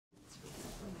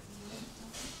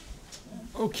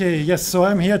Okay, yes, so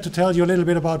I'm here to tell you a little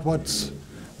bit about what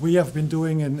we have been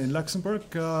doing in Luxembourg.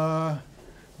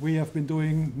 We have been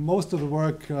doing most of the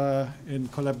work in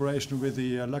collaboration with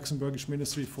the Luxembourgish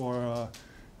Ministry for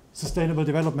Sustainable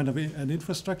Development and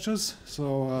Infrastructures.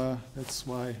 So that's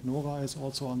why Nora is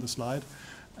also on the slide,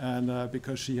 and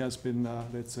because she has been,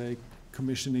 let's say,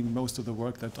 commissioning most of the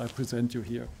work that I present you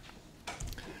here.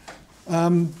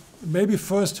 Maybe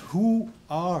first, who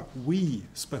are we?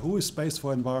 Who is Space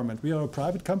for Environment? We are a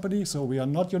private company, so we are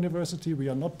not university, we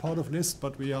are not part of LIST,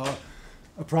 but we are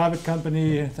a private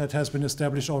company that has been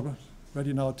established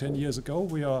already now 10 years ago.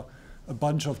 We are a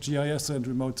bunch of GIS and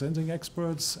remote sensing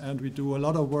experts, and we do a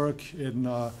lot of work in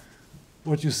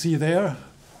what you see there.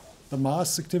 The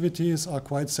MAES activities are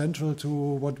quite central to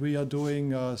what we are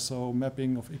doing, so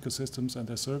mapping of ecosystems and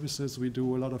their services. We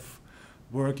do a lot of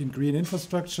work in green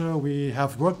infrastructure. We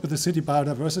have worked with the City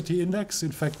Biodiversity Index.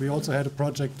 In fact, we also had a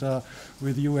project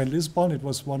with you in Lisbon. It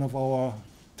was one of our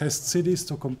test cities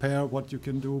to compare what you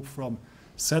can do from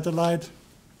satellite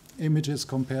images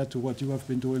compared to what you have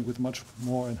been doing with much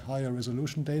more and higher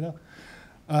resolution data.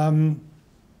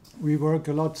 We work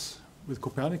a lot with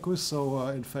Copernicus, so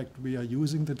in fact we are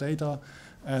using the data,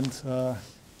 and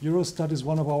Eurostat is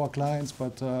one of our clients,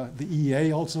 but the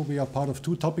EEA also, we are part of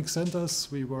 2 topic centers.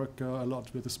 We work a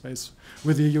lot with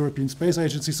the European Space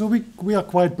Agency. So we are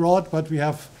quite broad, but we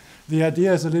have, the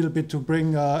idea is a little bit to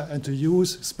bring and to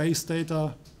use space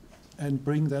data and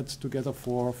bring that together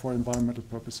for environmental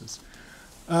purposes.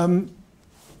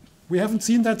 We haven't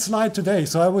seen that slide today,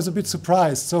 so I was a bit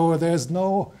surprised. So there's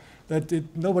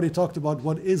nobody talked about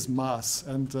what is MAES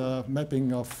and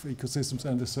mapping of ecosystems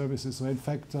and the services. So in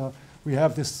fact, we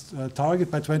have this target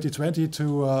by 2020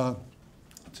 to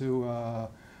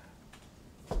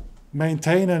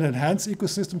maintain and enhance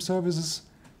ecosystem services,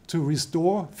 to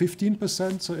restore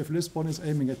 15%. So if Lisbon is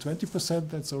aiming at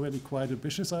 20%, that's already quite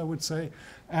ambitious, I would say.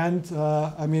 And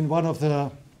I mean, one of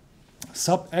the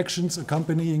sub-actions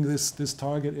accompanying this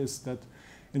target is that,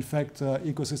 in fact,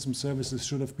 ecosystem services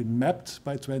should have been mapped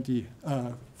by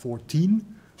 2014,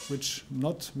 which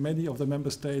not many of the member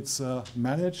states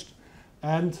managed,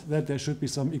 and that there should be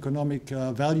some economic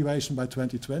valuation by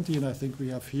 2020. And I think we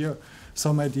have here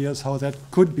some ideas how that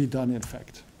could be done, in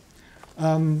fact.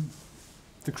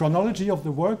 The chronology of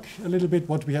the work, a little bit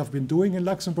what we have been doing in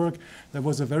Luxembourg. There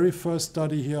was a very first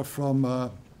study here from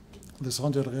the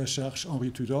Centre de Recherche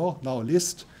Henri Tudor, now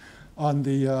LIST, on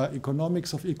the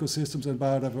economics of ecosystems and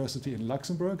biodiversity in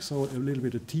Luxembourg, so a little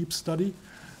bit a deep study.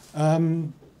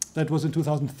 That was in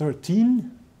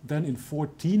 2013. Then in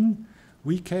 2014,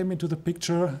 we came into the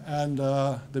picture, and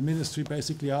the ministry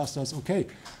basically asked us, okay,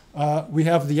 we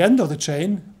have the end of the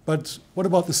chain, but what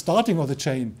about the starting of the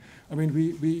chain? I mean,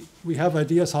 we have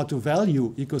ideas how to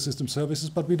value ecosystem services,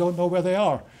 but we don't know where they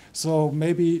are. So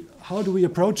maybe how do we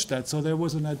approach that? So there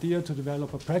was an idea to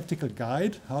develop a practical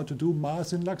guide how to do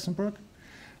MAES in Luxembourg.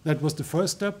 That was the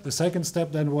first step. The second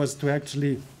step then was to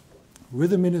actually,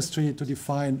 with the ministry, to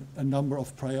define a number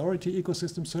of priority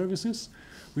ecosystem services.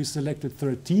 We selected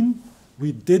 13.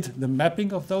 We did the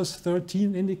mapping of those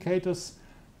 13 indicators.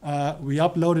 We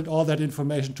uploaded all that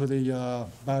information to the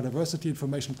Biodiversity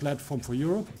Information Platform for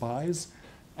Europe, MAES.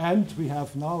 And we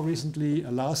have now recently a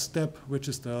last step, which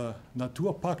is the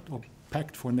Naturpact, or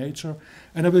Pact for Nature.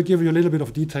 And I will give you a little bit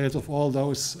of details of all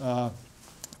those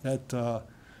that are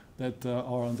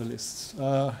on the list.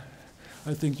 I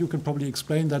think you can probably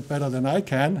explain that better than I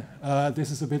can. This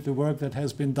is a bit the work that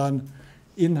has been done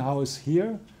in-house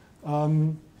here.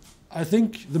 I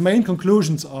think the main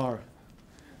conclusions are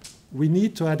we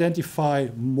need to identify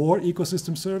more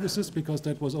ecosystem services, because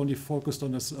that was only focused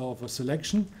on a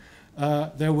selection.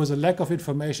 There was a lack of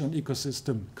information on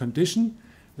ecosystem condition.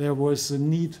 There was a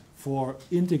need for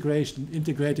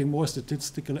integrating more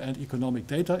statistical and economic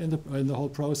data in the whole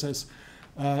process.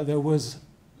 There was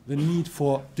the need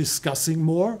for discussing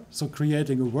more, so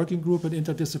creating a working group and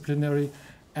interdisciplinary.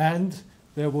 And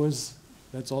there was,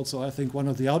 that's also, I think, one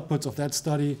of the outputs of that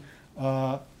study,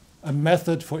 a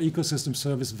method for ecosystem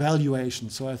service valuation.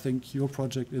 So I think your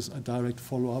project is a direct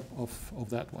follow-up of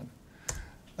that one.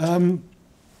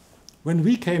 When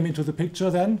we came into the picture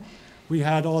then, we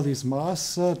had all these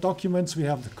MAES documents. We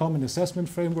have the Common Assessment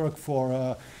Framework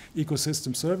for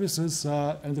ecosystem services.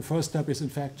 And the first step is, in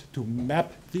fact, to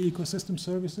map the ecosystem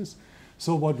services.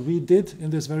 So what we did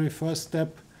in this very first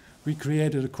step, we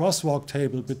created a crosswalk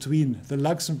table between the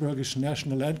Luxembourgish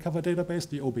National Land Cover Database,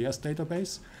 the OBS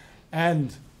database,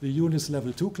 and the UNIS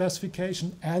Level 2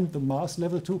 classification and the MAES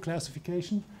Level 2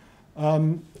 classification.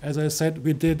 As I said,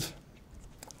 we did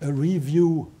a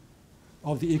review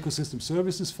of the ecosystem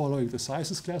services following the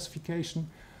CISIS classification.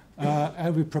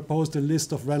 and we proposed a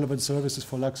list of relevant services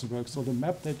for Luxembourg. So the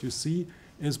map that you see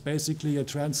is basically a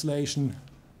translation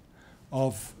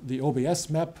of the OBS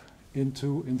map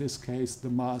into, in this case, the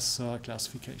MAES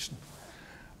classification.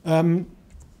 The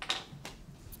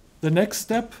next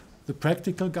step, the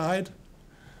practical guide.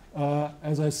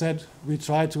 As I said, we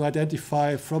try to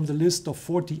identify from the list of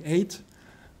 48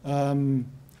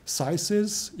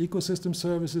 CISES, ecosystem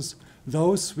services,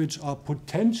 those which are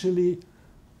potentially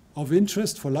of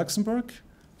interest for Luxembourg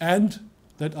and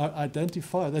that are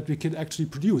identified, that we can actually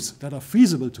produce, that are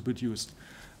feasible to produce.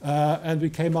 And we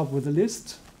came up with a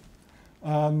list.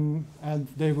 And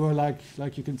they were like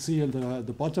you can see at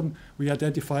the bottom, we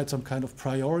identified some kind of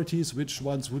priorities, which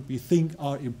ones would we think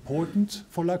are important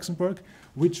for Luxembourg,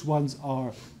 which ones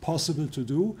are possible to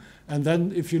do. And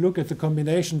then if you look at the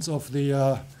combinations of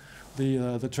the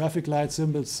traffic light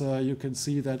symbols, you can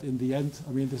see that in the end,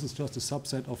 I mean, this is just a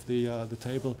subset of the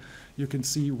table. You can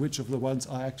see which of the ones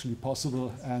are actually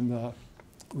possible and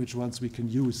which ones we can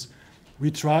use. We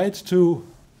tried to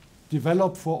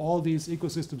develop for all these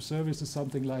ecosystem services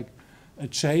something like a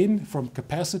chain from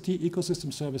capacity,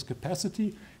 ecosystem service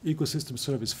capacity, ecosystem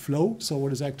service flow, so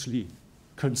what is actually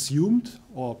consumed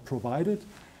or provided,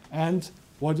 and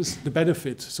what is the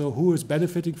benefit, so who is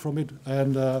benefiting from it,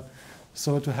 and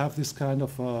so to have this kind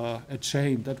of a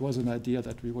chain, that was an idea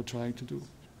that we were trying to do.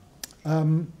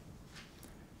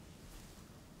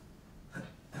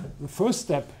 The first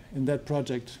step in that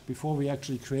project, before we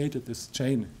actually created this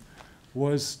chain,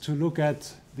 was to look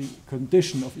at the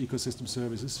condition of ecosystem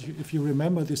services. If you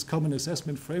remember this common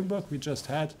assessment framework we just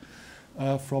had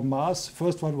from MAES,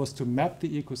 first one was to map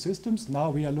the ecosystems. Now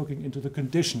we are looking into the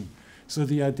condition. So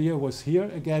the idea was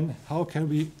here, again, how can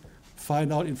we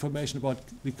find out information about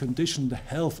the condition, the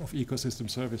health of ecosystem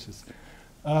services?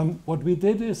 What we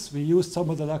did is we used some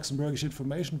of the Luxembourgish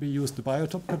information. We used the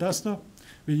biotop cadastre,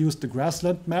 we used the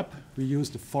grassland map, we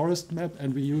used the forest map,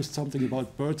 and we used something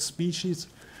about bird species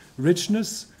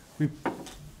richness. We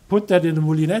put that in a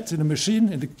moulinette, in a machine,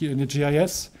 in the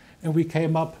GIS, and we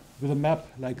came up with a map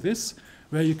like this,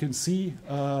 where you can see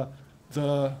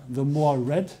the more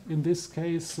red, in this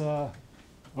case, the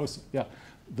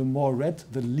more red,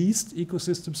 the least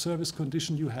ecosystem service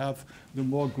condition you have, the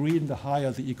more green, the higher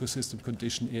the ecosystem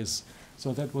condition is.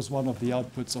 So that was one of the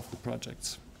outputs of the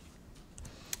projects.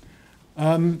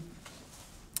 The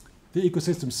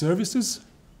ecosystem services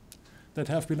that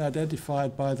have been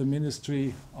identified by the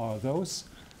ministry are those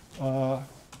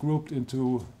grouped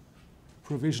into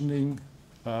provisioning,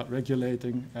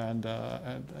 regulating, and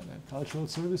cultural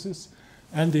services.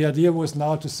 And the idea was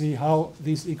now to see how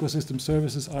these ecosystem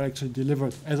services are actually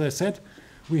delivered. As I said,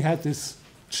 we had this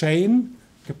chain,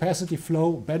 capacity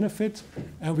flow, benefit,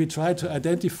 and we tried to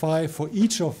identify for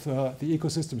each of the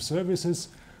ecosystem services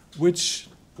which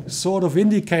sort of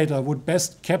indicator would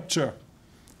best capture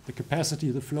the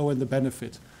capacity, the flow, and the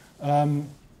benefit.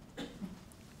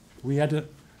 We had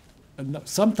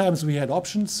sometimes we had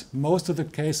options. Most of the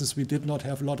cases we did not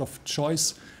have a lot of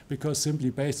choice because simply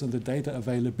based on the data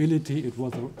availability, it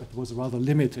was rather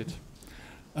limited.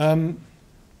 To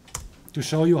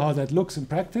show you how that looks in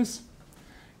practice,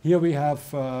 here we have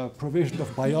provision of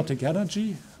biotic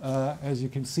energy. As you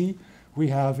can see, we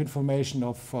have information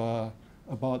of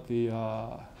about the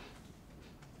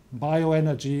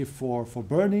bioenergy for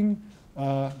burning,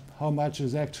 how much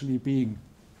is actually being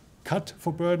cut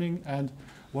for burning, and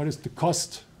what is the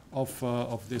cost of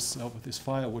this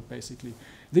firewood, basically.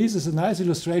 This is a nice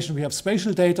illustration. We have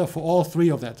spatial data for all three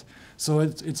of that. So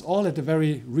it's all at a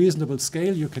very reasonable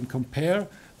scale. You can compare,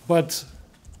 but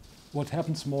what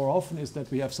happens more often is that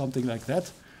we have something like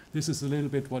that. This is a little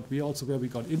bit what we also, where we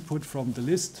got input from the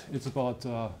list. It's about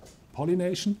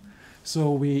pollination.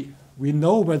 So we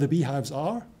know where the beehives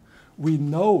are. We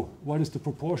know what is the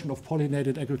proportion of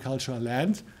pollinated agricultural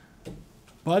land.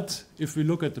 But if we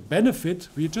look at the benefit,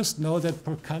 we just know that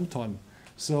per canton.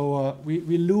 So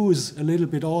we lose a little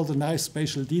bit all the nice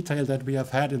spatial detail that we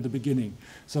have had in the beginning.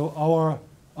 So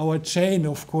our chain,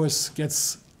 of course,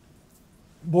 gets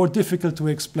more difficult to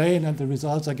explain, and the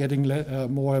results are getting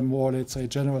more and more, let's say,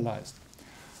 generalized.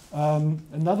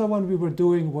 Another one we were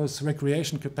doing was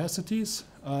recreation capacities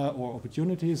or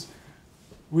opportunities.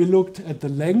 We looked at the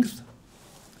length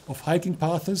of hiking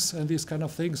paths and these kind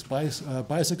of things,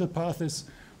 bicycle paths.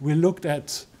 We looked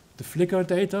at the flicker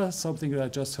data, something that I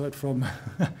just heard from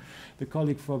the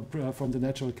colleague from the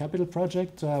Natural Capital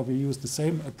Project. We used the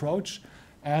same approach.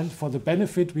 And for the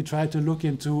benefit, we tried to look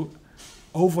into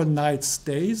overnight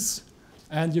stays.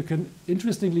 And you can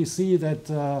interestingly see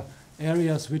that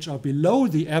areas which are below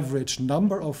the average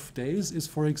number of days is,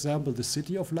 for example, the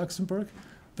city of Luxembourg.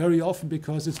 very often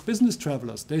because it's business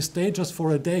travelers. They stay just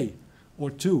for a day or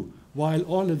two, while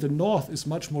all in the north is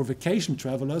much more vacation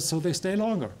travelers, so they stay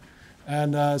longer.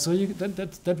 And so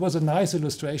that was a nice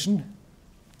illustration.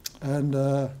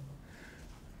 And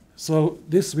so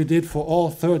this we did for all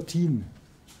 13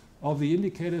 of the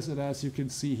indicators, and as you can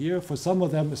see here, for some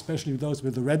of them, especially those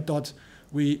with the red dot,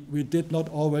 we did not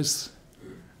always,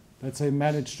 let's say,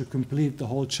 manage to complete the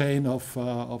whole chain of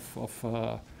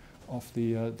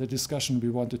the discussion we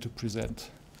wanted to present.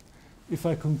 If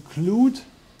I conclude,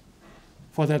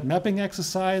 for that mapping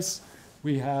exercise,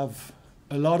 we have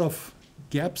a lot of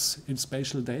gaps in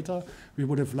spatial data. We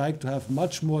would have liked to have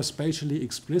much more spatially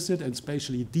explicit and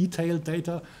spatially detailed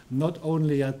data, not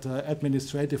only at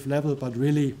administrative level, but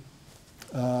really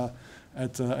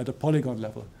at a polygon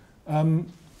level.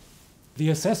 The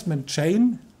assessment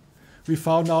chain, we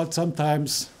found out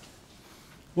sometimes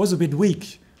was a bit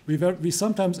weak. We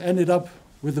sometimes ended up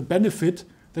with a benefit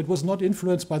that was not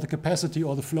influenced by the capacity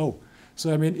or the flow.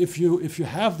 So I mean, if you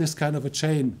have this kind of a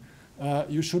chain,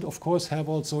 you should of course have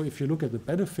also, if you look at the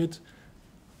benefit,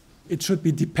 it should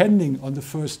be depending on the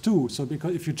first two. So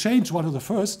because if you change one of the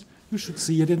first, you should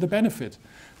see it in the benefit.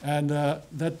 And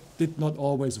that did not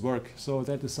always work. So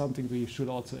that is something we should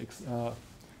also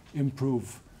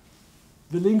improve.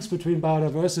 The links between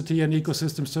biodiversity and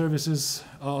ecosystem services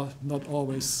are not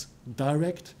always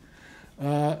direct.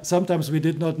 Sometimes we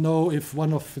did not know if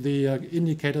one of the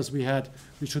indicators we had,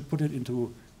 we should put it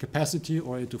into capacity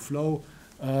or into flow.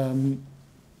 I mean,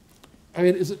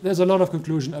 there's a lot of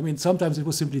conclusion. I mean, sometimes it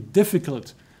was simply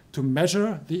difficult to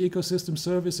measure the ecosystem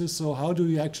services. So how do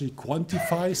you actually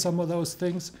quantify some of those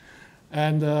things?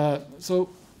 And so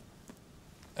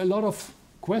a lot of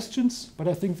questions, but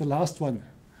I think the last one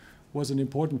was an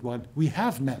important one. We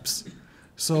have maps.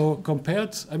 So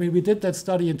compared, I mean, we did that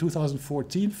study in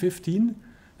 2014, 15.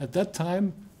 At that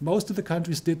time, most of the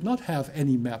countries did not have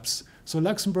any maps. So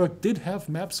Luxembourg did have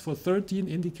maps for 13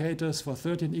 indicators, for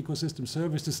 13 ecosystem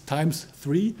services, times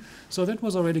 3. So that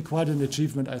was already quite an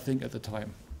achievement, I think, at the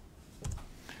time.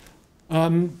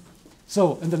 And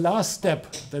the last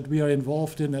step that we are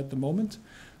involved in at the moment,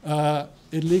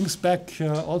 it links back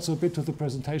also a bit to the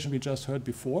presentation we just heard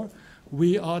before.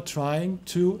 We are trying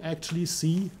to actually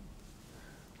see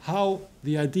how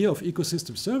the idea of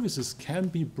ecosystem services can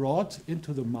be brought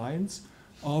into the minds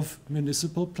of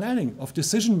municipal planning, of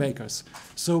decision makers.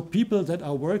 So people that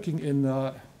are working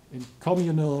in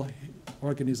communal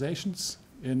organizations,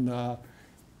 in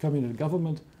communal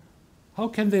government, how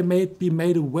can they be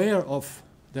made aware of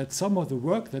that some of the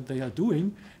work that they are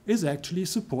doing is actually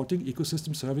supporting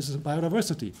ecosystem services and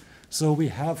biodiversity? So we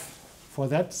have, for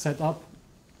that, set up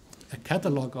a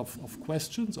catalog of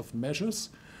questions, of measures,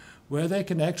 where they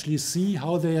can actually see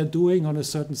how they are doing on a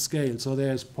certain scale. So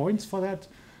there's points for that.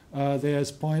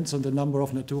 There's points on the number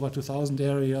of Natura 2000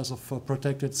 areas, of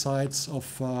protected sites,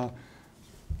 of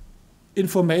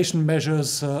information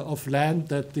measures of land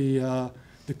that the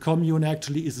commune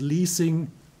actually is leasing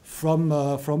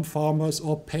from farmers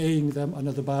or paying them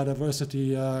under the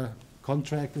biodiversity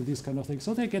contract and these kind of things.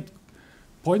 So they get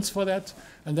points for that,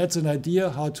 and that's an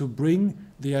idea how to bring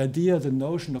the idea, the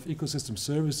notion of ecosystem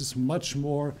services much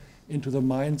more into the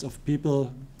minds of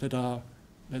people that are,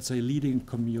 let's say, leading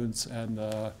communes. And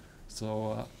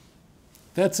so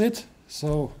that's it.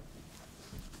 So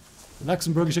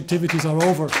Luxembourgish activities are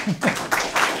over.